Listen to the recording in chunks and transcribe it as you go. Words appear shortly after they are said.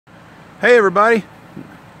Hey everybody,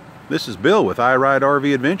 this is Bill with I Ride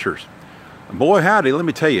RV Adventures. Boy howdy, let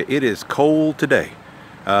me tell you, it is cold today.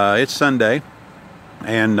 It's Sunday,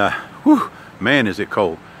 and whew, man is it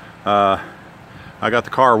cold. I got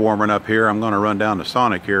the car warming up here. I'm going to run down to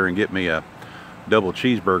Sonic here and get me a double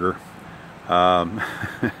cheeseburger,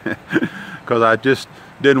 because I just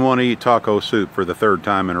didn't want to eat taco soup for the third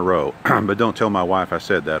time in a row. But don't tell my wife I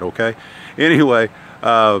said that, okay? Anyway,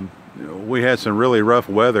 we had some really rough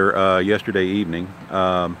weather yesterday evening.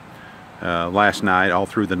 Last night, all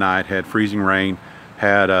through the night, had freezing rain,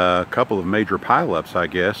 had a couple of major pileups, I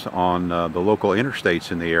guess, on the local interstates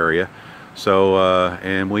in the area. So,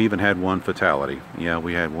 and we even had one fatality. Yeah,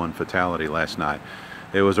 we had one fatality last night.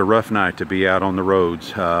 It was a rough night to be out on the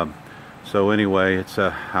roads. So anyway, it's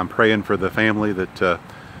I'm praying for the family that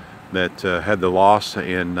had the loss,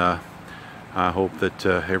 and I hope that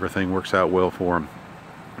everything works out well for them.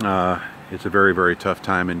 It's a very, very tough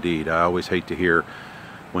time indeed. I always hate to hear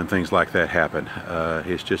when things like that happen.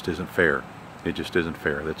 It just isn't fair. It just isn't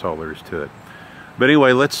fair. That's all there is to it. But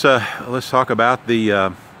anyway, let's talk about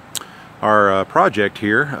the our project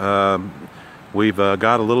here. We've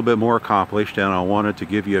got a little bit more accomplished, and I wanted to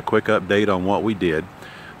give you a quick update on what we did.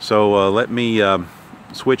 So let me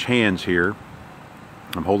switch hands here.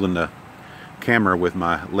 I'm holding the camera with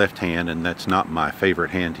my left hand, and that's not my favorite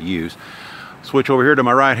hand to use. Switch over here to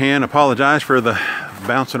my right hand. Apologize for the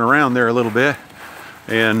bouncing around there a little bit,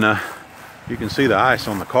 and you can see the ice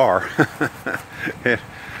on the car.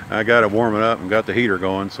 I got it warming up and got the heater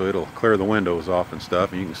going so it'll clear the windows off and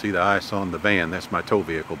stuff, and you can see the ice on the van. That's my tow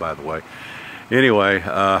vehicle, by the way. Anyway,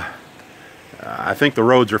 I think the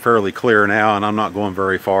roads are fairly clear now, and I'm not going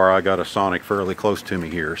very far. I got a Sonic fairly close to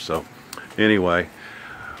me here. So anyway,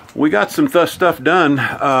 we got some stuff done,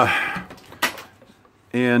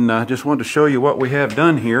 and I just wanted to show you what we have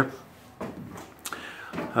done here.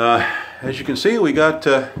 As you can see, we got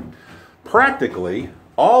practically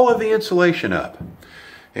all of the insulation up,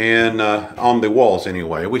 and on the walls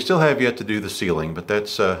anyway. We still have yet to do the ceiling, but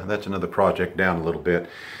that's another project down a little bit.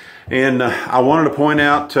 And I wanted to point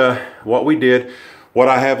out what we did, what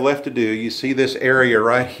I have left to do. You see this area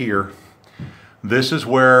right here. This is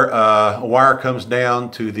where a wire comes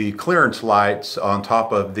down to the clearance lights on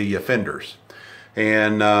top of the fenders.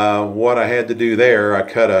 And what I had to do there, I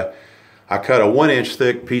cut a 1-inch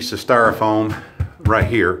thick piece of styrofoam right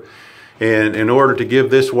here. And in order to give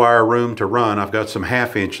this wire room to run, I've got some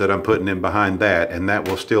 1/2 inch that I'm putting in behind that, and that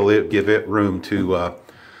will still give it room to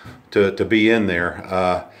be in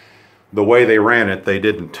there. The way they ran it, they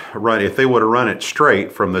didn't run. If they would have run it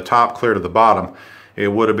straight from the top clear to the bottom, it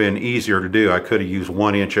would have been easier to do. I could have used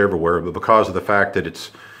 1 inch everywhere, but because of the fact that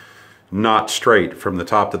it's not straight from the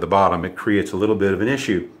top to the bottom, it creates a little bit of an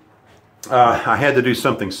issue. I had to do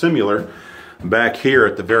something similar back here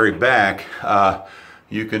at the very back.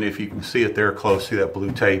 If you can see it there close, see that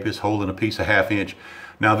blue tape is holding a piece of 1/2 inch.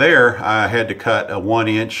 Now there, I had to cut a 1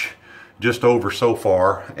 inch just over so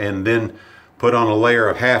far, and then put on a layer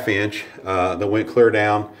of 1/2 inch that went clear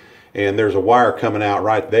down, and there's a wire coming out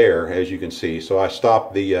right there, as you can see. So I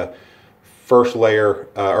stopped the first layer,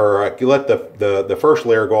 or I let the first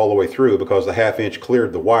layer go all the way through, because the 1/2 inch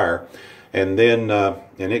cleared the wire, and then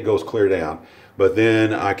and it goes clear down. But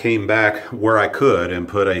then I came back where I could and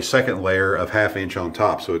put a second layer of 1/2 inch on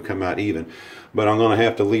top so it come out even. But I'm going to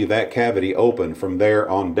have to leave that cavity open from there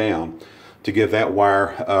on down to give that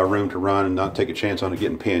wire room to run and not take a chance on it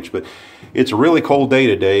getting pinched. But it's a really cold day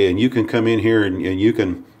today, and you can come in here and you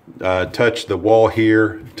can touch the wall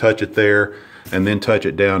here, touch it there, and then touch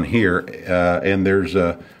it down here, and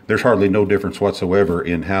there's hardly no difference whatsoever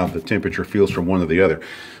in how the temperature feels from one to the other.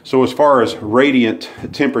 So as far as radiant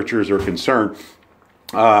temperatures are concerned,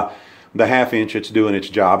 the 1/2 inch, it's doing its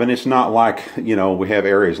job. And it's not like, you know, we have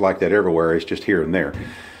areas like that everywhere. It's just here and there.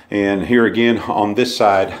 And here again on this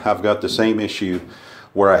side, I've got the same issue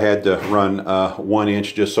where I had to run 1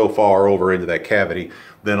 inch just so far over into that cavity,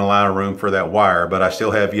 then allow room for that wire. But I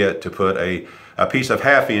still have yet to put a piece of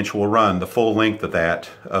 1/2 inch will run the full length of that,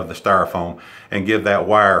 of the styrofoam, and give that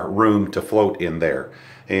wire room to float in there.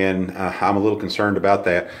 And I'm a little concerned about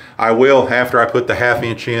that. I will, after I put the 1/2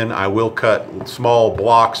 inch in, I will cut small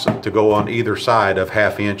blocks to go on either side of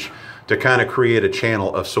 1/2 inch to kind of create a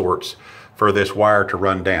channel of sorts for this wire to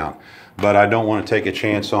run down. But I don't want to take a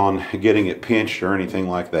chance on getting it pinched or anything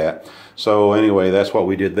like that. So anyway, that's what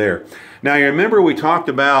we did there. Now you remember we talked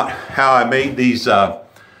about how I made these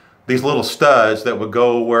little studs that would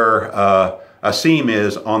go where a seam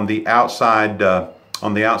is on the outside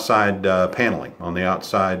paneling, on the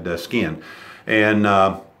outside skin. And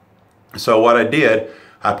so what I did,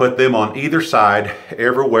 I put them on either side,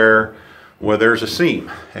 everywhere well, there's a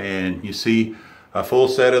seam, and you see a full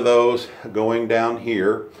set of those going down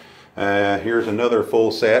here. Here's another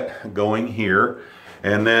full set going here,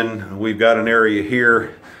 and then we've got an area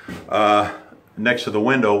here next to the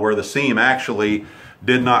window where the seam actually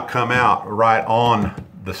did not come out right on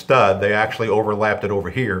the stud. They actually overlapped it over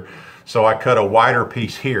here. So I cut a wider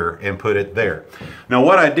piece here and put it there. Now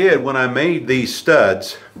what I did when I made these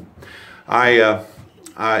studs,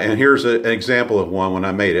 and here's an example of one when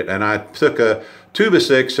I made it, and I took a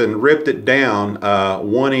 2x6 and ripped it down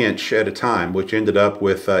 1 inch at a time, which ended up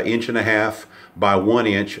with 1.5 inch by 1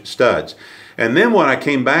 inch studs. And then what I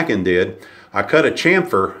came back and did, I cut a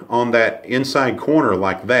chamfer on that inside corner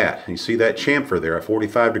like that. You see that chamfer there, a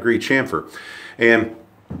 45-degree chamfer. And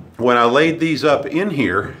when I laid these up in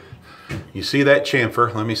here, you see that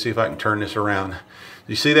chamfer. Let me see if I can turn this around.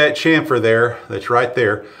 You see that chamfer there that's right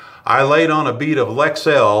there. I laid on a bead of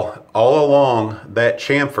Lexel all along that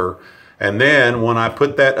chamfer, and then when I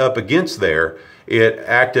put that up against there, it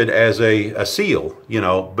acted as a seal, you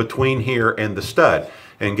know, between here and the stud,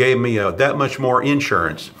 and gave me that much more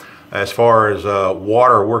insurance as far as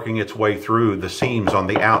water working its way through the seams on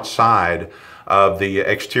the outside of the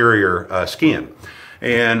exterior skin.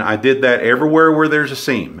 And I did that everywhere where there's a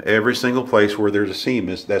seam. Every single place where there's a seam,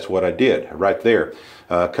 that's what I did right there.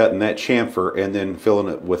 Cutting that chamfer and then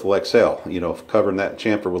filling it with Lexel, you know, covering that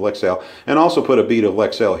chamfer with Lexel, and also put a bead of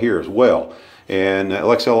Lexel here as well. And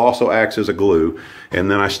Lexel also acts as a glue. And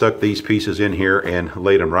then I stuck these pieces in here and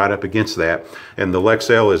laid them right up against that. And the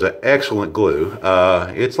Lexel is an excellent glue.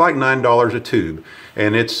 It's like $9 a tube.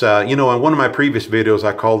 And it's, you know, in one of my previous videos,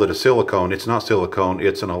 I called it a silicone. It's not silicone,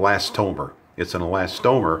 it's an elastomer. It's an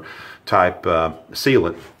elastomer type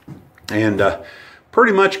sealant. And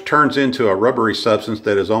pretty much turns into a rubbery substance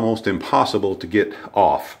that is almost impossible to get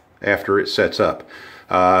off after it sets up.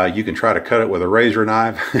 You can try to cut it with a razor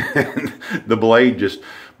knife. The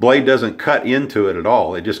blade doesn't cut into it at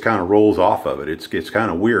all. It just kind of rolls off of it. It's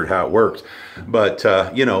kind of weird how it works. But,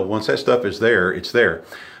 you know, once that stuff is there, it's there.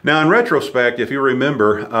 Now, in retrospect, if you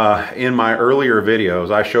remember, in my earlier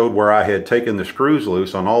videos, I showed where I had taken the screws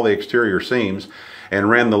loose on all the exterior seams and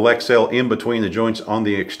ran the Lexel in between the joints on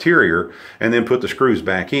the exterior, and then put the screws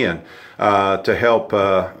back in to help,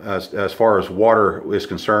 as far as water is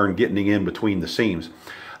concerned, getting in between the seams.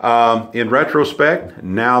 In retrospect,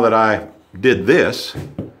 now that I did this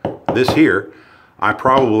here, I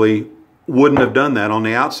probably wouldn't have done that on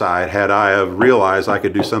the outside had I have realized I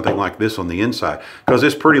could do something like this on the inside, because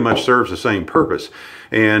this pretty much serves the same purpose.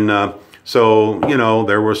 And so, you know,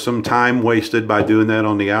 there was some time wasted by doing that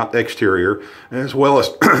on the exterior, as well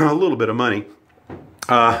as a little bit of money.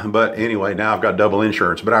 But anyway, now I've got double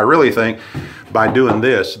insurance. But I really think by doing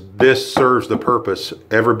this serves the purpose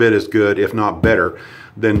every bit as good, if not better,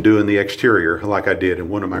 than doing the exterior like I did in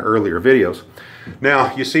one of my earlier videos.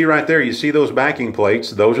 Now, you see right there, you see those backing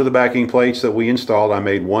plates. Those are the backing plates that we installed. I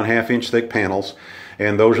made 1/2 inch thick panels,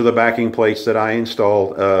 and those are the backing plates that I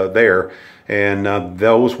installed there. And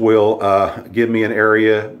those will give me an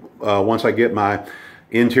area, once I get my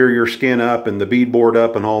interior skin up and the beadboard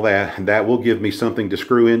up and all that, that will give me something to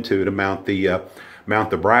screw into to mount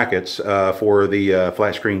the brackets for the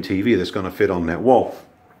flat screen TV that's going to fit on that wall.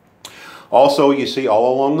 Also, you see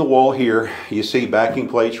all along the wall here, you see backing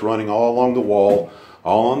plates running all along the wall,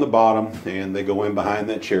 all on the bottom, and they go in behind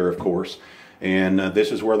that chair, of course. And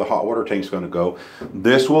this is where the hot water tank is going to go.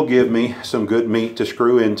 This will give me some good meat to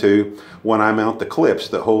screw into when I mount the clips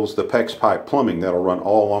that holds the PEX pipe plumbing that'll run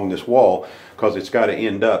all along this wall, because it's got to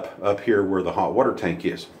end up here where the hot water tank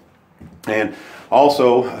is. And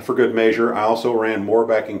also, for good measure, I also ran more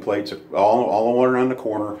backing plates all around the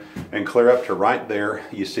corner and clear up to right there.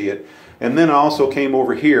 You see it. And then I also came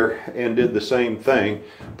over here and did the same thing,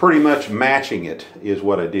 pretty much matching it is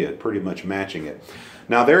what I did, pretty much matching it.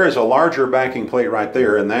 Now there is a larger backing plate right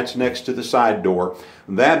there, and that's next to the side door.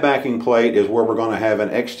 That backing plate is where we're going to have an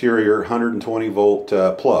exterior 120 volt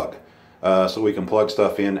plug, so we can plug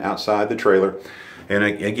stuff in outside the trailer. And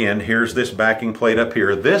again, here's this backing plate up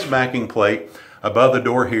here. This backing plate above the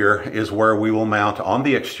door here is where we will mount on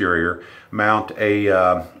the exterior, mount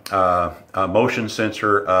a motion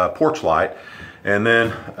sensor porch light. And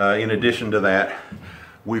then in addition to that,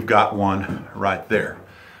 we've got one right there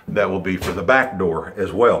that will be for the back door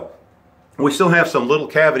as well. We still have some little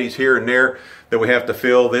cavities here and there that we have to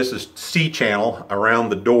fill. This is C-channel around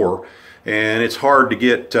the door, and it's hard to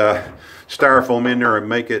get styrofoam in there and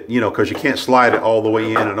make it, you know, because you can't slide it all the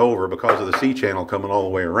way in and over because of the C-channel coming all the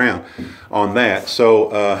way around on that.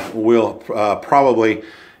 So we'll probably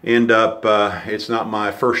end up, it's not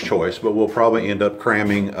my first choice, but we'll probably end up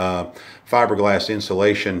cramming fiberglass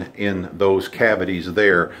insulation in those cavities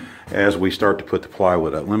there as we start to put the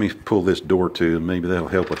plywood up. Let me pull this door too, maybe that'll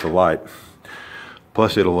help with the light.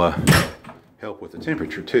 Plus it'll help with the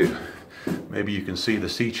temperature too. Maybe you can see the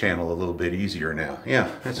C-channel a little bit easier now. Yeah,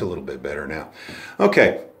 that's a little bit better now.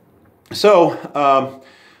 Okay, so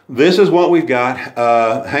this is what we've got.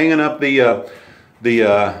 Hanging up the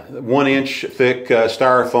 1 inch thick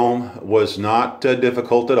styrofoam was not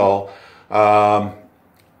difficult at all.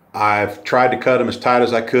 I've tried to cut them as tight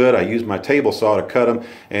as I could. I used my table saw to cut them,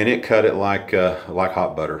 and it cut it like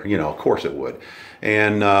hot butter. You know, of course it would.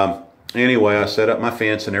 And anyway, I set up my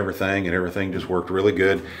fence and everything just worked really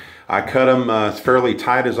good. I cut them as fairly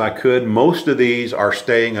tight as I could. Most of these are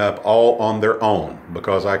staying up all on their own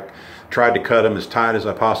because I tried to cut them as tight as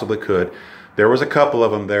I possibly could. There was a couple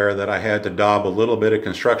of them there that I had to daub a little bit of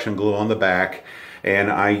construction glue on the back, and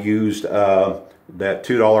I used that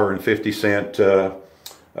 $2.50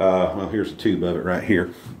 well, here's a tube of it right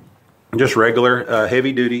here. Just regular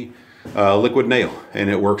heavy duty liquid nail, and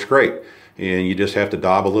it works great. And you just have to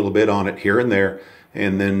daub a little bit on it here and there,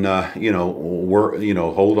 and then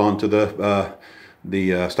hold on to the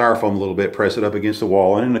styrofoam a little bit, press it up against the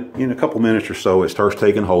wall, and in a couple minutes or so it starts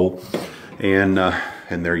taking hold, and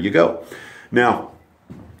there you go. Now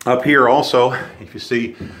up here also, if you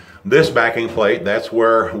see this backing plate, that's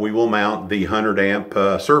where we will mount the 100 amp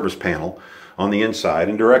service panel on the inside,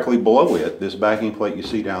 and directly below it, this backing plate you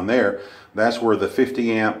see down there, that's where the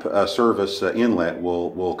 50 amp service inlet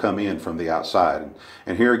will come in from the outside.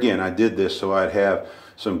 And here again, I did this so I'd have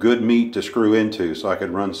some good meat to screw into, so I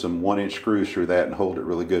could run some 1 inch screws through that and hold it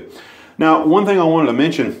really good. Now, one thing I wanted to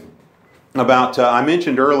mention about, I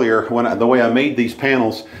mentioned earlier the way I made these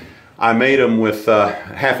panels, I made them with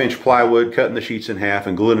 1/2 inch plywood, cutting the sheets in half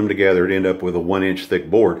and gluing them together to end up with a 1 inch thick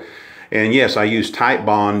board. And yes, I use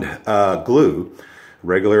Titebond glue,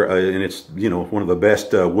 regular, and it's, you know, one of the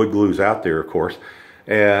best wood glues out there, of course,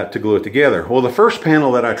 to glue it together. Well, the first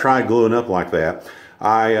panel that I tried gluing up like that,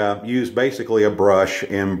 I used basically a brush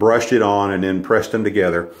and brushed it on and then pressed them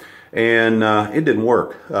together, and it didn't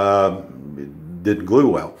work. It didn't glue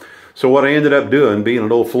well. So what I ended up doing, being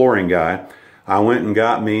an old flooring guy, I went and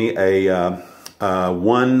got me a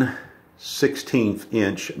 1/16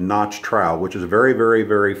 inch notch trowel, which is a very, very,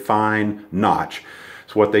 very fine notch.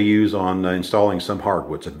 It's what they use on installing some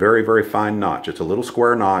hardwoods. A very, very fine notch. It's a little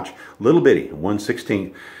square notch, little bitty,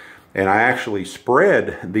 1/16. And I actually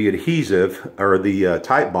spread the adhesive or the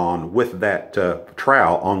Titebond with that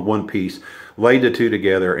trowel on one piece, laid the two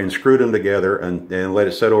together and screwed them together and let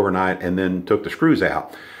it set overnight, and then took the screws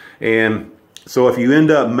out. And so if you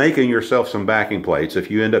end up making yourself some backing plates,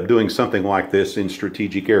 if you end up doing something like this in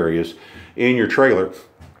strategic areas in your trailer,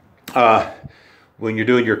 when you're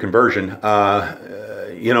doing your conversion,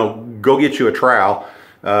 you know, go get you a trowel.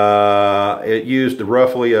 It used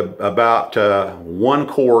roughly about 1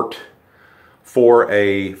 quart for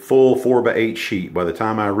a full 4x8 sheet. By the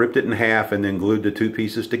time I ripped it in half and then glued the two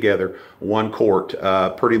pieces together, 1 quart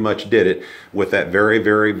pretty much did it with that very,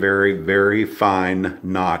 very, very, very fine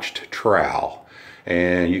notched trowel.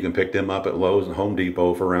 And you can pick them up at Lowe's and Home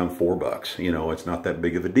Depot for around $4. You know, it's not that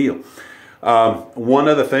big of a deal. One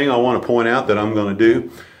other thing I want to point out that I'm going to do,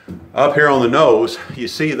 up here on the nose, you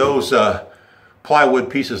see those plywood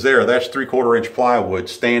pieces there. That's 3/4 inch plywood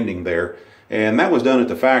standing there. And that was done at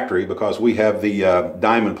the factory because we have the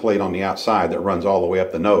diamond plate on the outside that runs all the way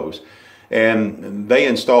up the nose. And they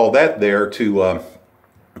installed that there to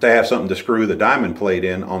have something to screw the diamond plate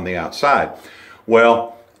in on the outside.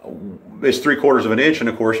 Well, it's 3/4 of an inch, and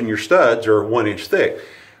of course, and your studs are 1 inch thick.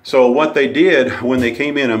 So what they did when they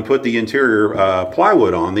came in and put the interior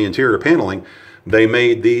plywood on, the interior paneling, they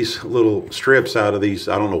made these little strips out of these,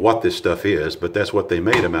 I don't know what this stuff is, but that's what they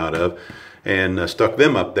made them out of, and stuck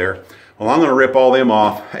them up there. Well, I'm going to rip all them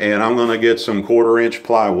off, and I'm going to get some 1/4 inch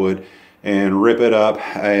plywood and rip it up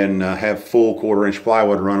and have full 1/4 inch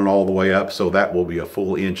plywood running all the way up, so that will be a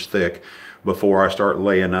full inch thick before I start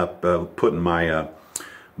laying up, putting my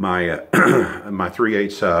my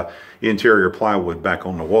 3/8 interior plywood back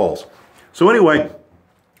on the walls. So anyway,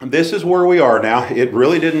 this is where we are now. It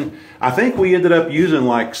really didn't, I think we ended up using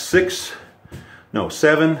like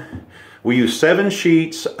 7, we used 7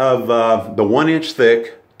 sheets of the 1 inch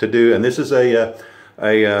thick to do, and this is a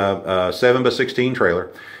 7x16 trailer.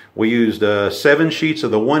 We used 7 sheets of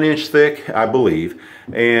the 1 inch thick, I believe,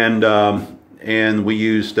 and we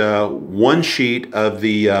used 1 sheet of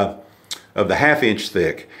the 1/2 inch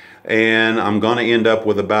thick, and I'm going to end up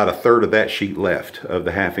with about 1/3 of that sheet left of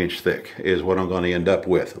the 1/2 inch thick is what I'm going to end up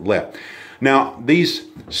with left. Now, these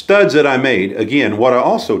studs that I made, again, what I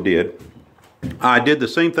also did, I did the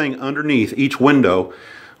same thing underneath each window,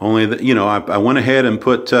 only that, you know, I went ahead and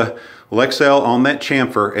put Lexel on that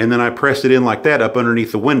chamfer, and then I pressed it in like that up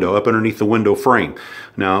underneath the window frame.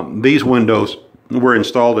 Now, these windows were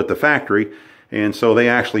installed at the factory, and so they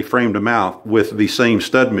actually framed them out with the same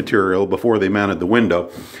stud material before they mounted the window.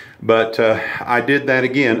 But I did that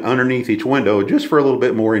again underneath each window just for a little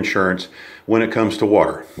bit more insurance when it comes to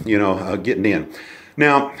water, you know, getting in.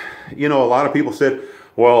 Now, you know, a lot of people said,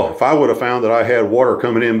 well, if I would have found that I had water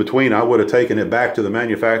coming in between, I would have taken it back to the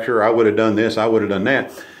manufacturer. I would have done this, I would have done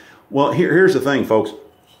that. Well, here's the thing, folks.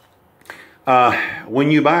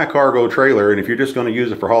 When you buy a cargo trailer, and if you're just going to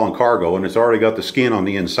use it for hauling cargo and it's already got the skin on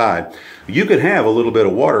the inside, you could have a little bit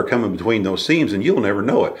of water coming between those seams and you'll never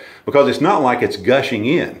know it, because it's not like it's gushing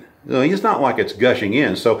in. It's not like it's gushing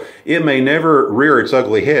in, so it may never rear its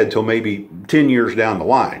ugly head till maybe 10 years down the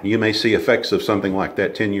line. You may see effects of something like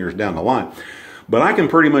that 10 years down the line. But I can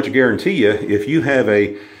pretty much guarantee you, if you have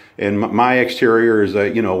and my exterior is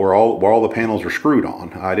you know, where all the panels are screwed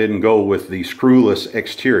on. I didn't go with the screwless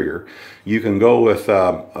exterior. You can go with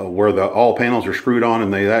where all panels are screwed on,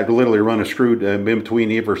 and they literally run a screw in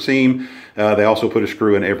between every seam. They also put a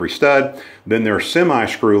screw in every stud. Then there's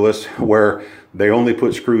semi-screwless, where they only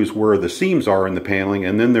put screws where the seams are in the paneling,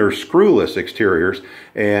 and then there's screwless exteriors,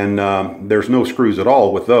 and there's no screws at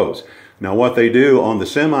all with those. Now, what they do on the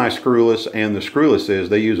semi-screwless and the screwless is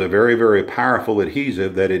they use a very, very powerful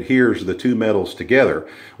adhesive that adheres the two metals together,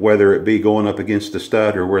 whether it be going up against the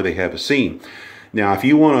stud or where they have a seam. Now, if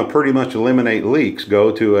you want to pretty much eliminate leaks,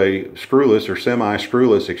 go to a screwless or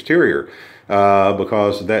semi-screwless exterior,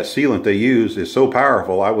 because that sealant they use is so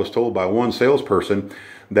powerful. I was told by one salesperson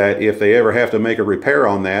that if they ever have to make a repair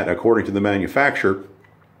on that, according to the manufacturer,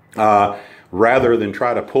 rather than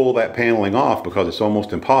try to pull that paneling off, because it's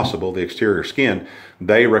almost impossible, the exterior skin,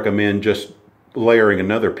 they recommend just layering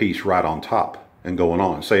another piece right on top and going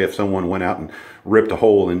on. Say if someone went out and ripped a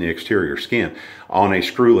hole in the exterior skin on a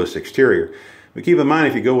screwless exterior. But keep in mind,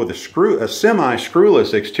 if you go with a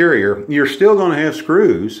semi-screwless exterior, you're still going to have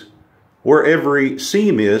screws where every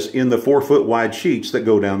seam is in the 4-foot wide sheets that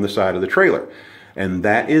go down the side of the trailer. And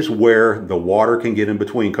that is where the water can get in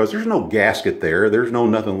between, because there's no gasket there. There's no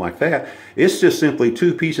nothing like that. It's just simply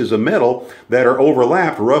two pieces of metal that are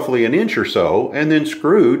overlapped roughly an inch or so, and then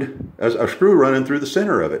screwed, a screw running through the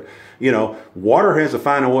center of it. You know, water has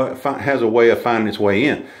a way of finding its way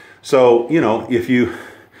in. So, you know, if you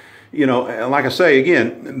know, like I say,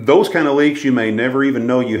 again, those kind of leaks you may never even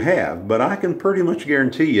know you have. But I can pretty much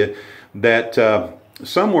guarantee you that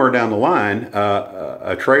somewhere down the line,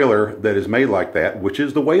 a trailer that is made like that, which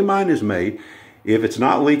is the way mine is made, if it's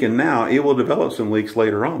not leaking now, it will develop some leaks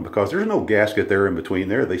later on, because there's no gasket there in between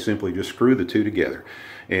there. They simply just screw the two together.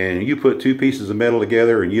 And you put two pieces of metal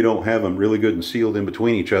together and you don't have them really good and sealed in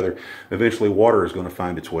between each other, eventually water is going to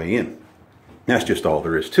find its way in. That's just all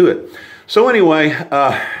there is to it. So anyway,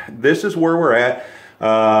 this is where we're at.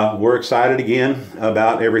 We're excited again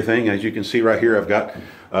about everything. As you can see right here, I've got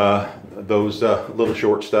those little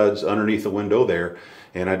short studs underneath the window there,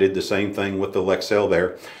 and I did the same thing with the Lexel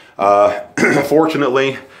there.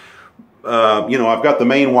 Fortunately, you know, I've got the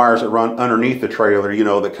main wires that run underneath the trailer, you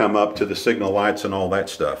know, that come up to the signal lights and all that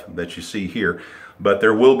stuff that you see here. But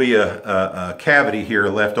there will be a cavity here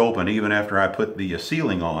left open even after I put the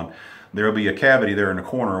ceiling on. There will be a cavity there in the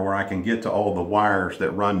corner where I can get to all the wires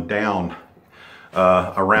that run down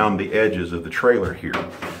around the edges of the trailer here.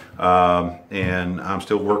 And I'm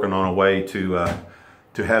still working on a way to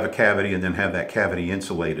have a cavity and then have that cavity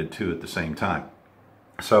insulated too at the same time.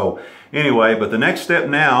 So anyway, but the next step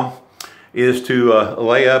now is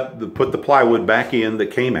to put the plywood back in that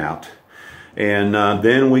came out, and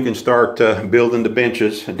then we can start building the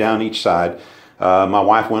benches down each side. My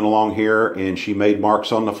wife went along here and she made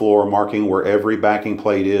marks on the floor, marking where every backing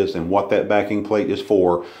plate is and what that backing plate is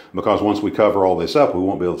for, because once we cover all this up, we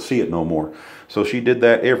won't be able to see it no more. So she did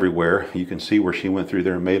that everywhere. You can see where she went through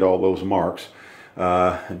there and made all those marks,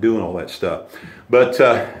 doing all that stuff. But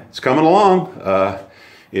it's coming along.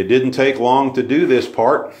 It didn't take long to do this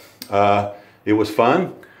part. It was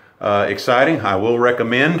fun, exciting. I will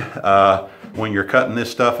recommend when you're cutting this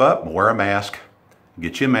stuff up, wear a mask.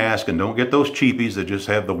 Get you a mask, and don't get those cheapies that just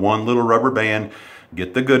have the one little rubber band.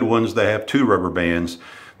 Get the good ones that have two rubber bands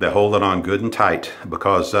that hold it on good and tight,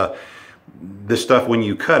 because this stuff, when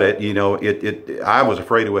you cut it, you know, I was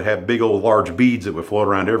afraid it would have big old large beads that would float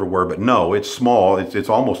around everywhere, but no, it's small. It's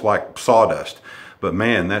almost like sawdust. But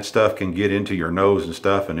man, that stuff can get into your nose and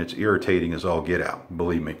stuff, and it's irritating as all get out,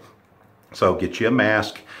 believe me. So get you a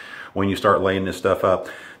mask when you start laying this stuff up.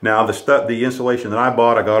 Now the insulation that I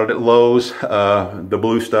bought, I got it at Lowe's. The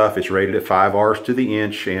blue stuff, it's rated at 5 Rs to the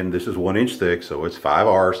inch, and this is 1 inch thick, so it's 5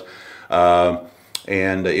 Rs.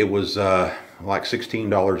 And it was like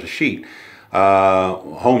 $16 a sheet.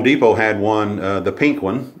 Home Depot had one, the pink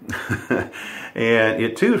one, and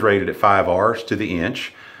it too is rated at 5 Rs to the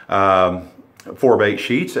inch. 4x8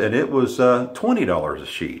 sheets, and it was $20 a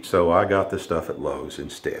sheet. So I got this stuff at Lowe's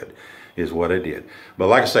instead, is what I did. But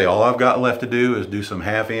like I say, all I've got left to do is do some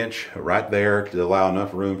 1/2 inch right there to allow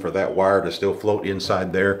enough room for that wire to still float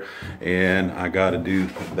inside there. And I got to do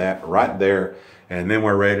that right there. And then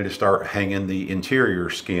we're ready to start hanging the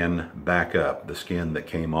interior skin back up, the skin that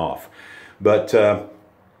came off. But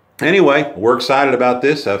anyway, we're excited about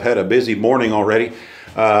this. I've had a busy morning already.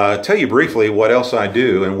 Tell you briefly what else I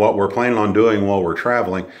do and what we're planning on doing while we're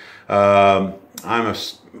traveling.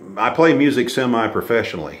 I play music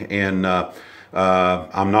semi-professionally, and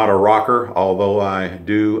I'm not a rocker, although I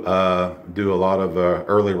do do a lot of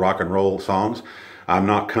early rock and roll songs. I'm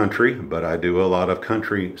not country, but I do a lot of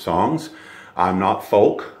country songs. I'm not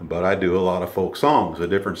folk, but I do a lot of folk songs. The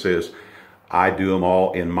difference is I do them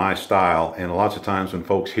all in my style, and lots of times when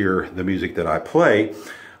folks hear the music that I play,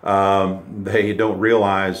 they don't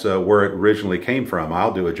realize where it originally came from.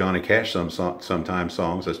 I'll do a Johnny Cash sometimes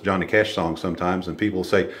songs. That's Johnny Cash songs sometimes, and people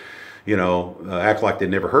say, you know, act like they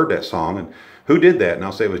never heard that song. And who did that? And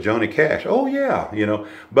I'll say it was Johnny Cash. Oh yeah, you know.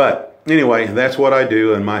 But anyway, that's what I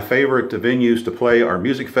do. And my favorite venues to play are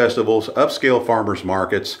music festivals, upscale farmers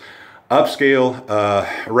markets, upscale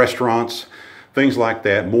restaurants, things like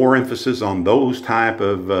that. More emphasis on those type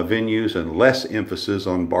of venues and less emphasis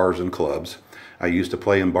on bars and clubs. I used to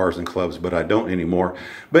play in bars and clubs, but I don't anymore.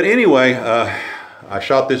 But anyway, I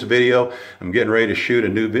shot this video. I'm getting ready to shoot a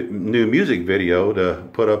new music video to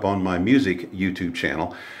put up on my music YouTube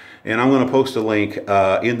channel. And I'm going to post a link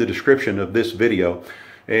in the description of this video.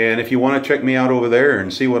 And if you want to check me out over there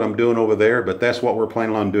and see what I'm doing over there, but that's what we're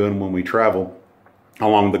planning on doing when we travel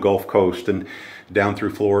along the Gulf Coast and down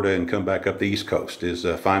through Florida and come back up the East Coast, is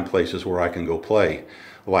find places where I can go play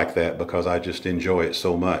like that, because I just enjoy it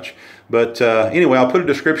so much. But anyway, I'll put a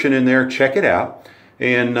description in there. Check it out,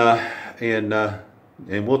 and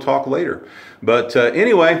we'll talk later. But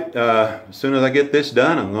anyway, as soon as I get this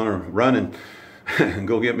done, I'm going to run and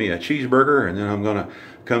go get me a cheeseburger, and then I'm going to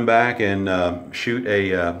come back and shoot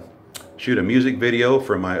a music video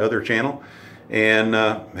from my other channel. And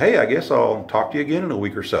hey, I guess I'll talk to you again in a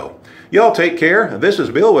week or so. Y'all take care. This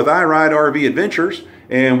is Bill with I Ride RV Adventures,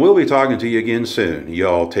 and we'll be talking to you again soon.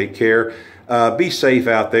 Y'all take care. Be safe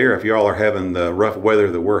out there. If y'all are having the rough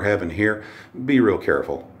weather that we're having here, be real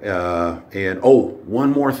careful. And oh,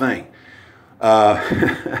 one more thing.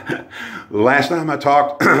 Last time I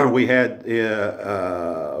talked, we had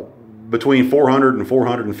between 400 and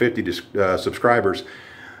 450 subscribers.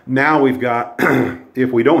 Now we've got,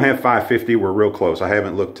 if we don't have 550, we're real close. I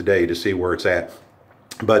haven't looked today to see where it's at.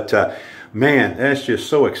 But man, that's just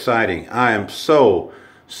so exciting. I am so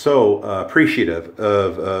appreciative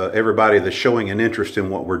of everybody that's showing an interest in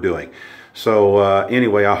what we're doing. So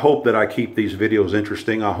anyway, I hope that I keep these videos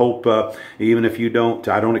interesting. I hope even if you don't,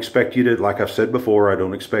 I don't expect you to, like I've said before, I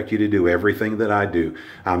don't expect you to do everything that I do.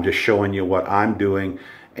 I'm just showing you what I'm doing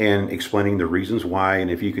and explaining the reasons why. And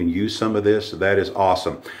if you can use some of this, that is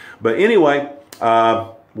awesome. But anyway,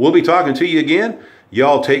 we'll be talking to you again.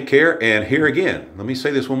 Y'all take care. And here again, let me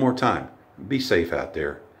say this one more time. Be safe out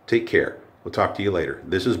there. Take care. We'll talk to you later.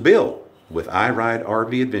 This is Bill with I Ride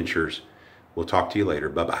RV Adventures. We'll talk to you later.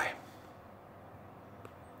 Bye-bye.